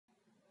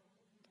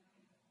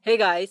Hey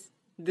guys,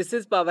 this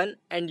is Pawan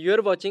and you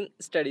are watching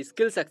study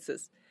skill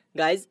success.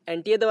 Guys,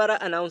 NTA द्वारा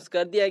announce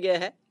कर दिया गया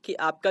है कि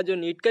आपका जो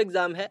नीट का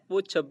एग्ज़ाम है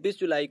वो 26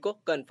 जुलाई को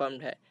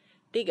कंफर्म्ड है।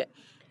 ठीक है,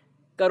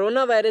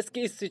 कोरोना वायरस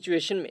की इस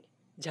सिचुएशन में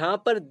जहां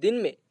पर दिन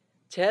में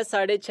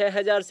 6-6.5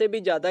 हज़ार से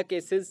भी ज़्यादा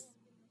केसेस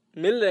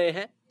मिल रहे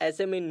हैं,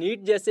 ऐसे में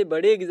नीट जैसे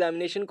बड़े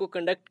एग्जामिनेशन को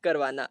कंडक्ट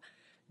करवाना,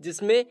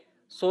 जिसमें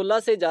 16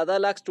 से ज़्यादा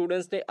लाख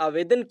स्टूडेंट्स ने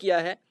आवेदन किया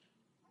है,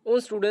 उन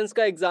स्टूडेंट्स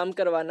का एग्ज़ाम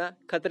करवाना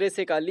खतरे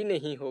से खाली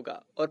नहीं होगा।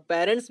 और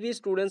पेरेंट्स भी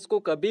स्टूडेंट्स को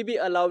कभी भी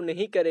अलाउ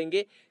नहीं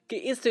करेंगे कि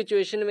इस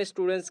सिचुएशन में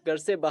स्टूडेंट्स घर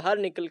से बाहर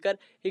निकलकर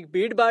एक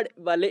भीड़ भाड़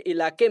वाले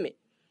इलाके में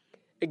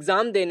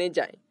एग्ज़ाम देने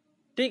जाएं।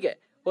 ठीक है,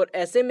 और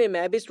ऐसे में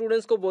मैं भी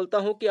स्टूडेंट्स को बोलता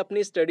हूं कि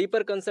अपनी स्टडी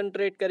पर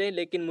कंसंट्रेट करें,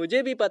 लेकिन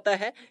मुझे भी पता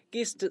है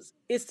कि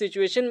इस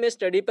सिचुएशन में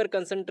स्टडी पर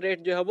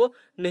कंसंट्रेट जो है वो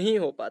नहीं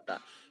हो पाता।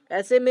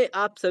 ऐसे में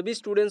आप सभी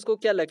स्टूडेंट्स को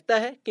क्या लगता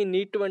है कि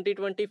नीट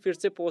 2020 फिर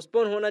से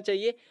पोस्टपोन होना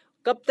चाहिए?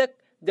 कब तक?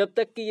 जब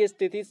तक कि ये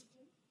स्थिति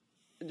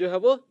जो है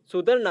वो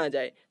सुधर ना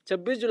जाए।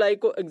 26 जुलाई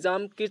को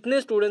एग्ज़ाम कितने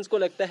स्टूडेंट्स को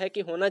लगता है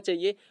कि होना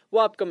चाहिए, वो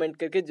आप कमेंट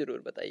करके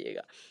ज़रूर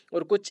बताइएगा।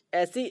 और कुछ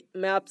ऐसी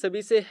मैं आप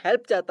सभी से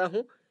हेल्प चाहता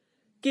हूँ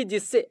कि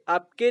जिससे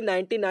आपके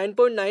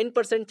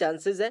 99.9%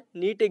 चांसेस है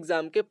नीट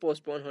एग्ज़ाम के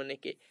पोस्टपोन होने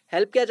के।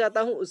 हेल्प क्या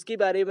चाहता हूँ उसकी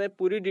बारे में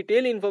पूरी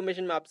डिटेल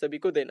इन्फॉर्मेशन मैं आप सभी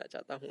को देना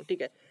चाहता हूँ।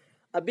 ठीक है,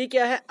 अभी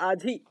क्या है,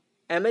 आज ही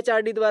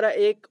MHRD द्वारा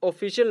एक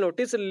ऑफिशियल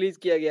नोटिस रिलीज़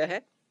किया गया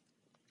है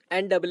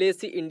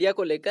NAAC इंडिया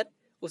को लेकर।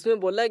 उसमें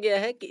बोला गया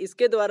है कि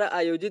इसके द्वारा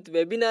आयोजित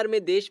वेबिनार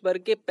में देश भर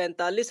के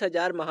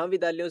 45,000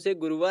 महाविद्यालयों से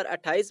गुरुवार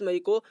 28 मई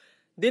को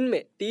दिन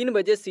में 3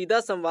 बजे सीधा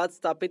संवाद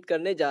स्थापित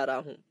करने जा रहा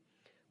हूं।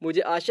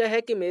 मुझे आशा है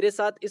कि मेरे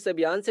साथ इस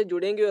अभियान से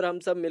जुड़ेंगे और हम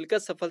सब मिलकर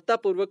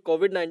सफलतापूर्वक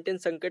कोविड-19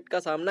 संकट का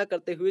सामना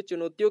करते हुए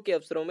चुनौतियों के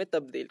अवसरों में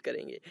तब्दील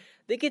करेंगे।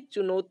 देखिए,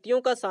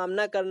 चुनौतियों का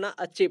सामना करना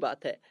अच्छी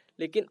बात है,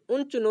 लेकिन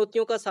उन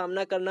चुनौतियों का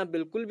सामना करना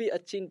बिल्कुल भी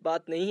अच्छी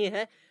बात नहीं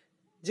है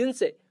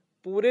जिनसे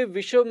पूरे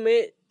विश्व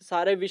में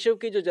सारे विश्व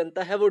की जो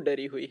जनता है वो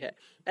डरी हुई है।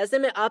 ऐसे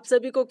में आप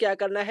सभी को क्या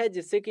करना है,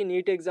 जिससे कि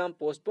नीट एग्ज़ाम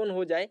पोस्टपोन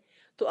हो जाए,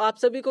 तो आप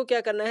सभी को क्या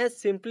करना है,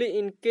 सिंपली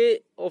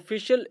इनके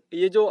ऑफिशियल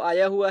ये जो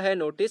आया हुआ है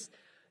नोटिस,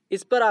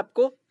 इस पर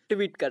आपको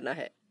ट्वीट करना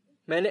है।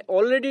 मैंने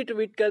ऑलरेडी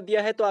ट्वीट कर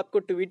दिया है, तो आपको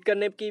ट्वीट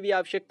करने की भी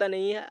आवश्यकता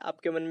नहीं है।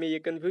 आपके मन में ये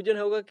कन्फ्यूजन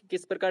होगा कि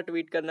किस प्रकार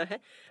ट्वीट करना है।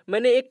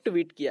 मैंने एक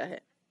ट्वीट किया है,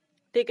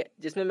 ठीक है,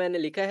 जिसमें मैंने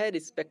लिखा है,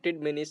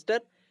 respected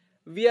minister,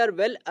 we are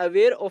well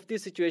aware of the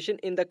situation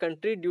in the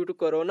country due to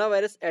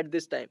coronavirus at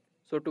this time.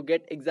 So to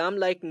get exam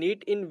like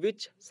NEET in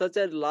which such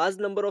a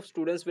large number of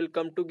students will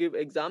come to give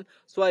exam,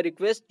 so I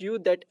request you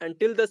that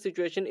until the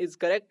situation is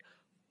correct,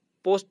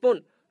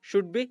 postpone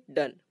should be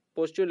done.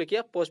 पोस्टो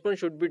लिखिए,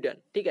 postpone should be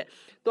done। ठीक है,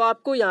 तो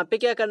आपको यहाँ पे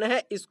क्या करना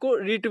है, इसको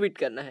रीट्वीट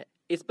करना है।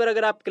 इस पर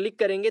अगर आप क्लिक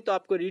करेंगे तो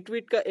आपको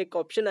रीट्वीट का एक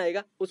ऑप्शन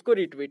आएगा, उसको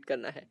रीट्वीट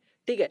करना है।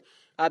 ठीक है,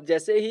 आप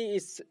जैसे ही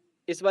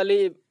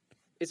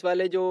इस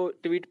वाले जो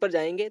ट्वीट पर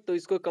जाएंगे तो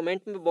इसको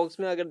कमेंट में बॉक्स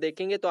में अगर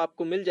देखेंगे तो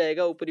आपको मिल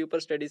जाएगा ऊपर ही ऊपर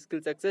स्टडी स्किल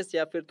सक्सेस,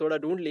 या फिर थोड़ा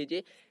ढूंढ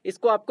लीजिए,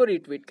 इसको आपको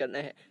रीट्वीट करना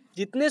है।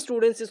 जितने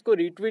स्टूडेंट्स इसको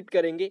रीट्वीट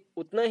करेंगे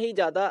उतना ही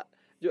ज़्यादा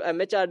जो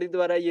MHRD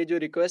द्वारा ये जो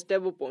रिक्वेस्ट है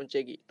वो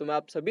पहुंचेगी। तो मैं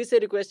आप सभी से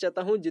रिक्वेस्ट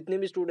चाहता हूँ, जितने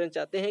भी स्टूडेंट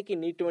चाहते हैं कि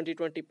नीट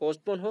 2020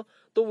 पोस्टपोन हो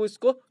तो वो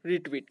इसको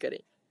रीट्वीट करें।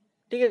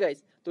 ठीक है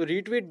गाइस, तो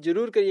रीट्वीट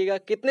जरूर करिएगा।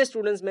 कितने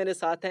स्टूडेंट्स मेरे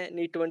साथ हैं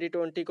नीट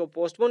 2020 को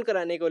पोस्टपोन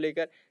कराने को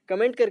लेकर,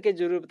 कमेंट करके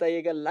जरूर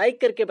बताइएगा, लाइक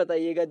करके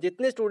बताइएगा।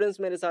 जितने स्टूडेंट्स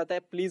मेरे साथ हैं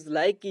प्लीज़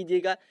लाइक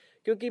कीजिएगा,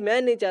 क्योंकि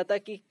मैं नहीं चाहता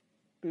कि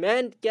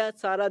मैं क्या,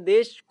 सारा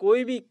देश,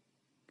 कोई भी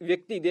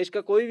व्यक्ति, देश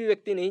का कोई भी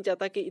व्यक्ति नहीं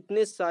चाहता कि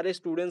इतने सारे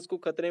स्टूडेंट्स को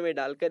खतरे में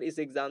डालकर इस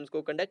एग्ज़ाम्स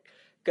को कंडक्ट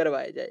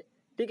करवाया जाए।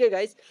 ठीक है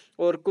गाइस,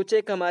 और कुछ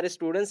एक हमारे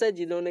स्टूडेंट्स हैं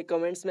जिन्होंने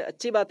कमेंट्स में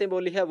अच्छी बातें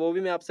बोली है, वो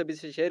भी मैं आप सभी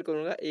से शेयर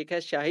करूंगा। एक है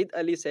शाहिद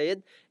अली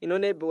सैयद,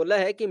 इन्होंने बोला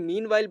है कि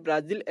meanwhile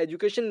Brazil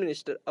education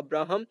minister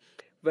Abraham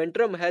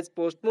वेंट्रम has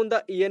postpone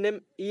the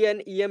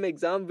ENEM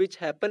exam which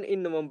happen in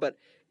November.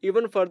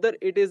 Even further,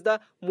 it is the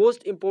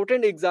most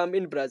important exam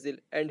in Brazil,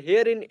 and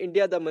here in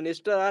India the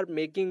minister are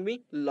making me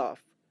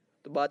laugh।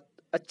 तो बात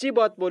अच्छी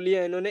बात बोली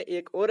है इन्होंने।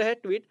 एक और है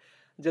ट्वीट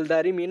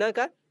जलधारी मीना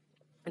का,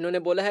 इन्होंने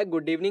बोला है,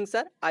 good evening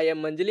sir, I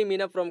am Manjali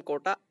Meena from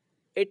Kota.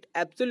 It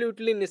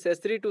absolutely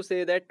necessary to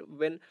say that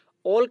when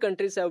all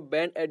countries have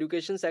banned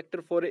education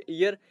sector for a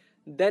year,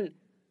 then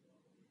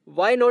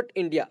why not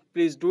India?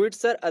 Please do it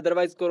sir,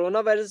 otherwise corona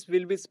virus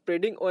will be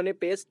spreading on A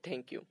pace.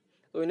 Thank you.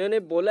 तो इन्होंने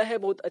बोला है,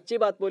 बहुत अच्छी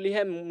बात बोली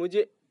है।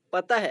 मुझे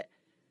पता है,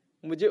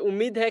 मुझे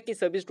उम्मीद है कि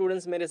सभी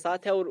स्टूडेंट्स मेरे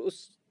साथ हैं और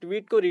उस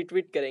ट्वीट को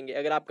रीट्वीट करेंगे।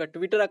 अगर आपका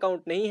ट्विटर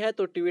अकाउंट नहीं है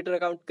तो ट्विटर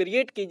अकाउंट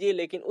क्रिएट कीजिए,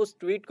 लेकिन उस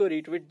ट्वीट को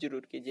रीट्वीट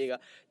जरूर कीजिएगा।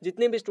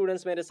 जितने भी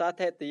स्टूडेंट्स मेरे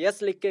साथ हैं तो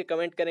यस लिख के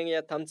कमेंट करेंगे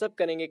या थम्स अप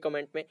करेंगे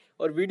कमेंट में,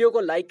 और वीडियो को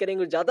लाइक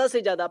करेंगे और ज़्यादा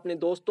से ज़्यादा अपने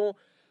दोस्तों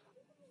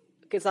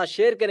के साथ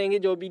शेयर करेंगे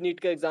जो भी नीट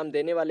का एग्जाम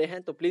देने वाले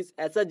हैं। तो प्लीज़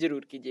ऐसा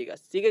जरूर कीजिएगा।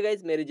 ठीक है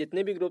गाइज, मेरे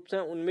जितने भी ग्रुप्स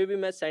हैं उनमें भी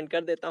मैं सेंड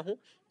कर देता हूं,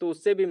 तो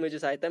उससे भी मुझे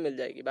सहायता मिल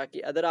जाएगी। बाकी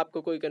अगर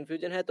आपको कोई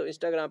कन्फ्यूजन है तो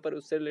इंस्टाग्राम पर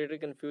उससे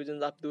रिलेटेड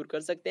कन्फ्यूजन आप दूर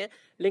कर सकते हैं।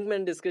 लिंक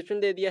मैंने डिस्क्रिप्शन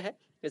दे दिया है,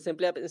 या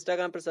सिंपली आप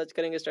इंस्टाग्राम पर सर्च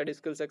करेंगे स्टडी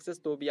स्किल सक्सेस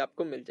तो भी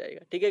आपको मिल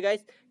जाएगा। ठीक है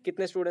गाइज,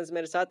 कितने स्टूडेंट्स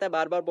मेरे साथ हैं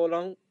बार बार बोल रहा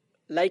हूँ,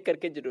 लाइक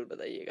करके जरूर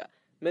बताइएगा।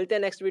 मिलते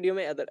हैं नेक्स्ट वीडियो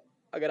में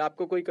अगर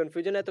आपको कोई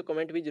कन्फ्यूजन है तो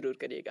कमेंट भी जरूर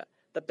करिएगा।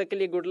 तब तक के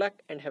लिए good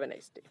luck and have a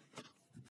nice day.